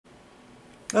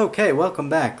Okay, welcome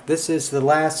back. This is the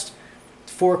last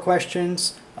 4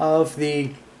 questions of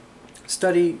the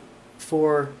study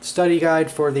guide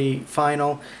for the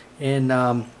final in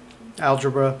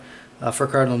algebra for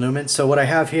Cardinal Newman. So what I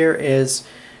have here is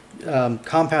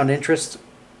compound interest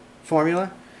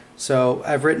formula. So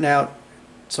I've written out,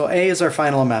 so A is our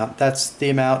final amount. That's the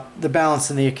amount, the balance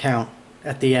in the account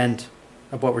at the end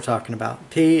of what we're talking about.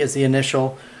 P is the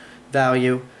initial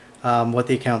value, what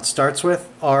the account starts with.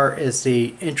 R is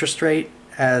the interest rate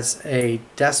as a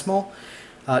decimal.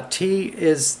 T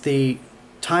is the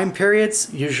time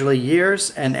periods, usually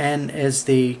years, and N is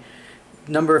the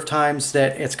number of times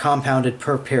that it's compounded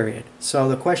per period. So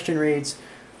the question reads,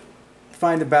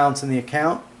 find the balance in the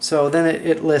account. So then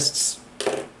it lists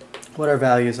what our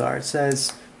values are. It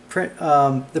says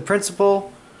the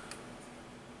principal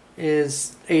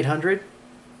is 800.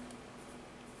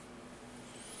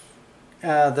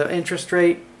 The interest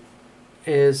rate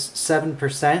is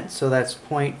 7%, so that's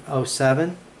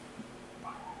 0.07.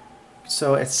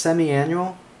 So it's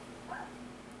semi-annual.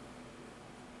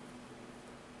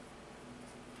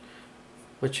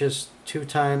 Which is 2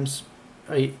 times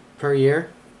per year.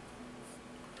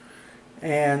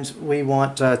 And we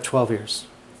want 12 years.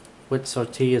 So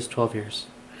T is 12 years.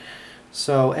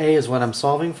 So A is what I'm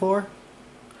solving for.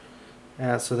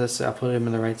 So this, I'll put him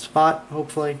in the right spot,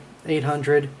 hopefully.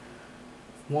 800.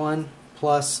 1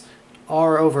 plus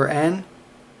R over N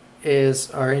is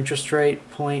our interest rate,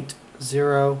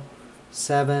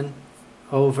 0.07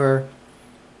 over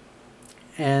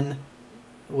N,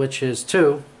 which is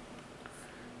 2,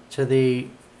 to the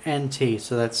NT.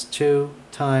 So that's 2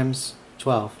 times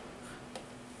 12.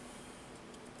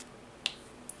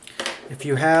 If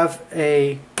you have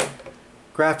a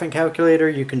graphing calculator,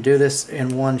 you can do this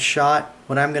in one shot.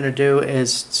 What I'm going to do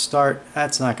is start,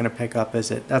 that's not going to pick up,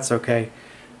 is it? That's okay.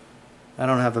 I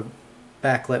don't have a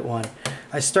backlit one.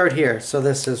 I start here. So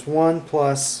this is 1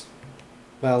 plus,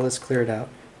 well, let's clear it out.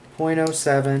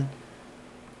 0.07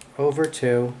 over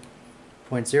 2,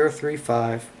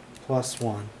 0.035 plus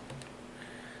 1.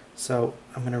 So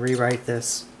I'm going to rewrite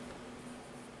this.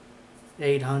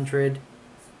 800.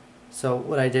 So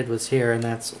what I did was here, and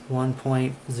that's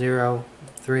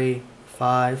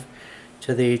 1.035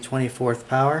 to the 24th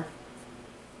power.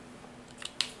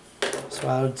 So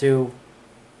I'll do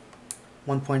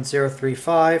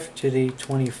 1.035 to the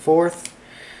 24th.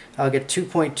 I'll get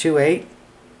 2.28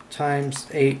 times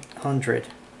 800.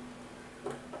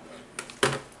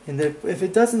 And if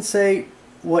it doesn't say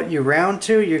what you round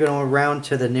to, you're going to round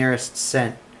to the nearest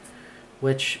cent,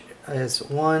 which is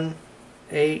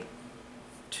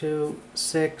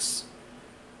 1.826,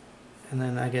 and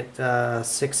then I get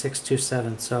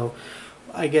 6627. So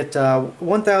I get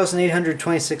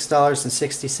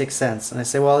 $1,826.66, and I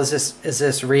say, well, is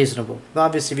this reasonable?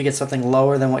 Obviously, if you get something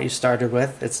lower than what you started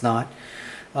with, it's not.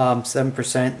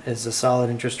 7% is a solid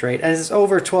interest rate, and it's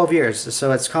over 12 years,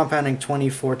 so it's compounding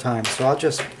 24 times. So I'll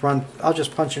just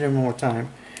punch it in one more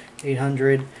time.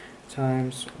 800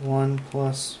 times 1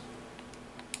 plus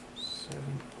 7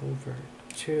 over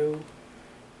 2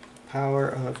 power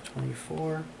of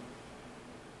 24.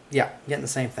 Yeah, getting the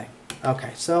same thing.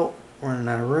 Okay, so we're running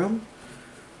out of room.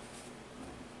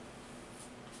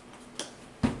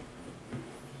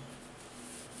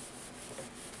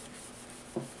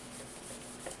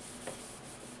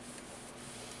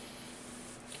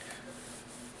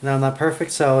 Now I'm not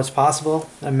perfect, so it's possible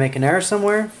I make an error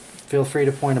somewhere. Feel free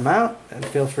to point them out, and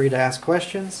feel free to ask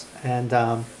questions, and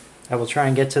I will try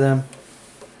and get to them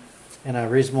in a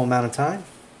reasonable amount of time.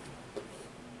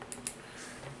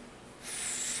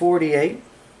 48.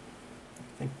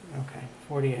 Okay,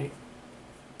 48.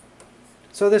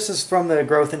 So this is from the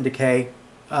growth and decay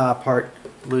part.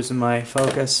 Losing my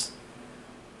focus.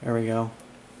 There we go.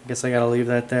 I guess I gotta leave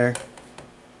that there.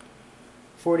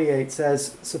 48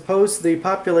 says, suppose the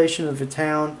population of the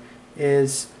town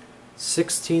is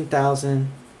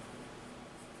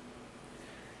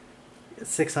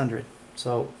 16,600.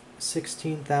 So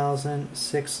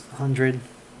 16,600.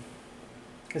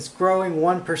 It's growing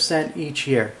 1% each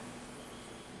year.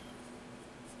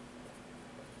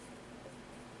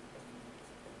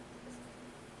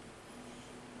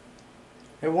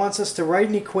 It wants us to write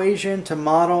an equation to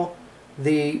model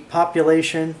the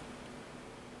population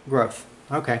growth.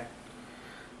 Okay.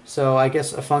 So I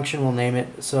guess a function, we'll name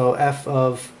it. So f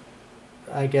of,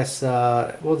 I guess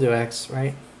we'll do x,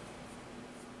 right?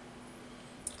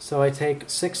 So I take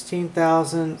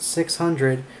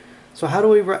 16,600. So how do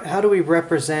we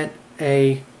represent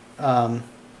a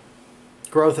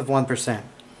growth of 1%?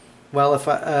 Well, if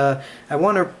I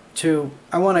want it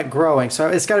growing, so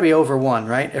it's got to be over 1,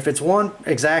 right? If it's 1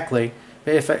 exactly,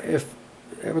 if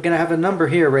we're going to have a number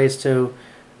here raised to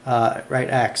right,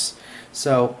 x.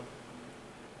 So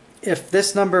if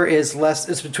this number is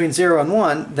between 0 and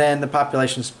 1, then the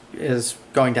population is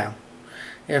going down.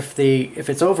 If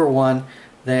it's over 1,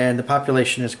 then the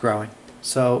population is growing.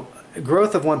 So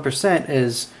growth of 1%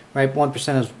 is, right,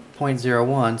 1% is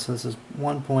 0.01, so this is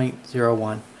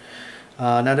 1.01.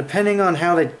 Now depending on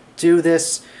how they do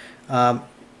this, like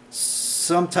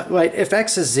if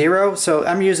x is 0, so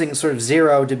I'm using sort of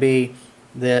 0 to be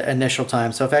the initial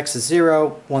time. So if x is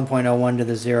 0, 1.01 to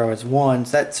the 0 is 1.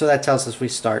 So that tells us we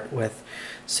start with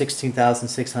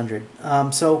 16,600.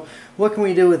 So what can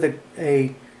we do with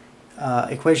a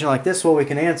equation like this? Well, we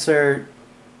can answer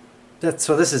that.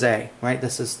 So this is A, right?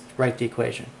 This is write the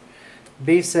equation.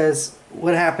 B says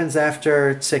what happens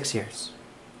after 6 years.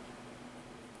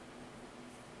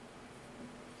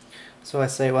 So I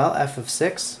say, well, f of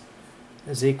 6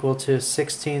 is equal to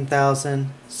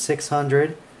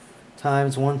 16,600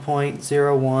 times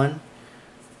 1.01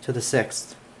 to the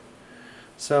 6th.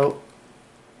 So,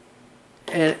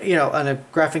 and you know, on a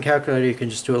graphing calculator you can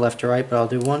just do it left to right, but I'll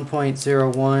do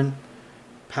 1.01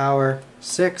 power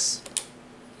 6,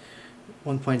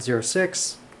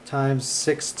 1.06 times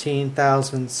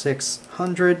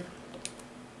 16,600.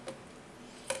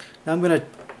 Now I'm going to,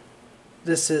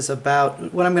 this is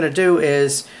about, what I'm going to do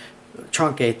is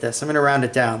truncate this. I'm going to round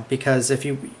it down because if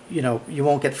you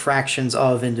won't get fractions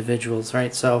of individuals,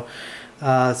 right? So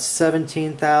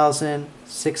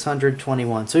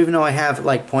 17,621. So even though I have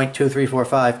like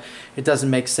 0.2345, it doesn't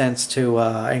make sense to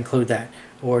include that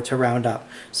or to round up.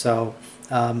 So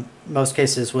most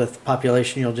cases with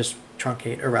population, you'll just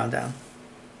truncate or round down.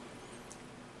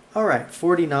 All right,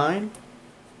 49.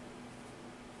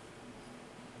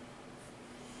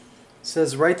 It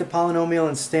says write the polynomial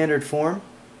in standard form.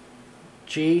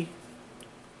 G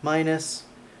minus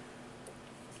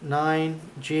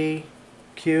 9g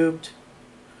cubed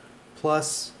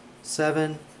plus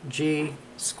 7g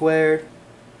squared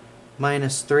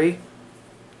minus 3.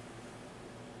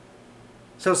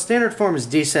 So standard form is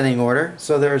descending order.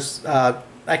 So there's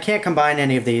I can't combine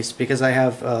any of these because I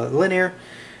have a linear,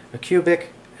 a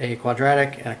cubic, a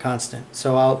quadratic, and a constant.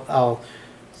 So I'll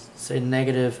say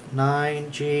negative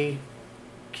 9g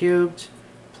cubed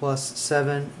plus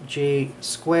 7g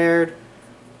squared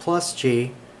plus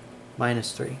g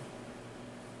minus 3.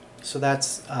 So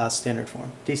that's standard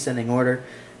form, descending order,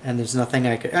 and there's nothing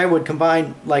I would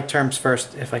combine like terms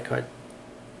first if I could.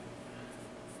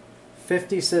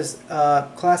 50 says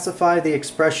classify the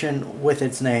expression with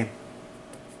its name.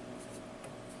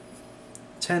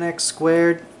 10x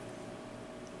squared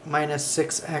minus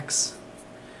 6x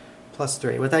plus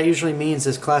 3. What that usually means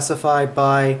is classify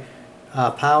by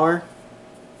power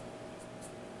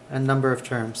and number of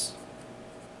terms.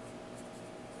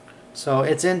 So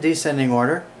it's in descending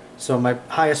order. So my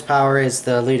highest power is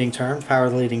the leading term, power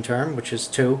of the leading term, which is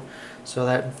 2. So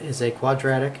that is a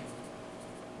quadratic.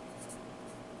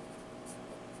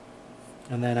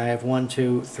 And then I have 1,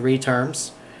 2, 3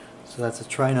 terms. So that's a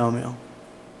trinomial.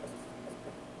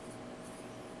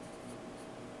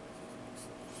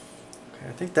 Okay,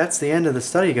 I think that's the end of the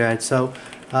study guide. So,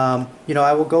 you know,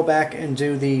 I will go back and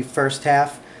do the first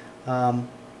half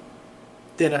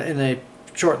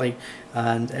shortly.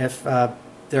 And if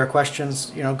there are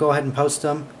questions, you know, go ahead and post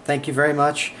them. Thank you very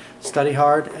much. Study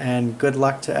hard and good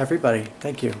luck to everybody.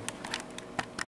 Thank you.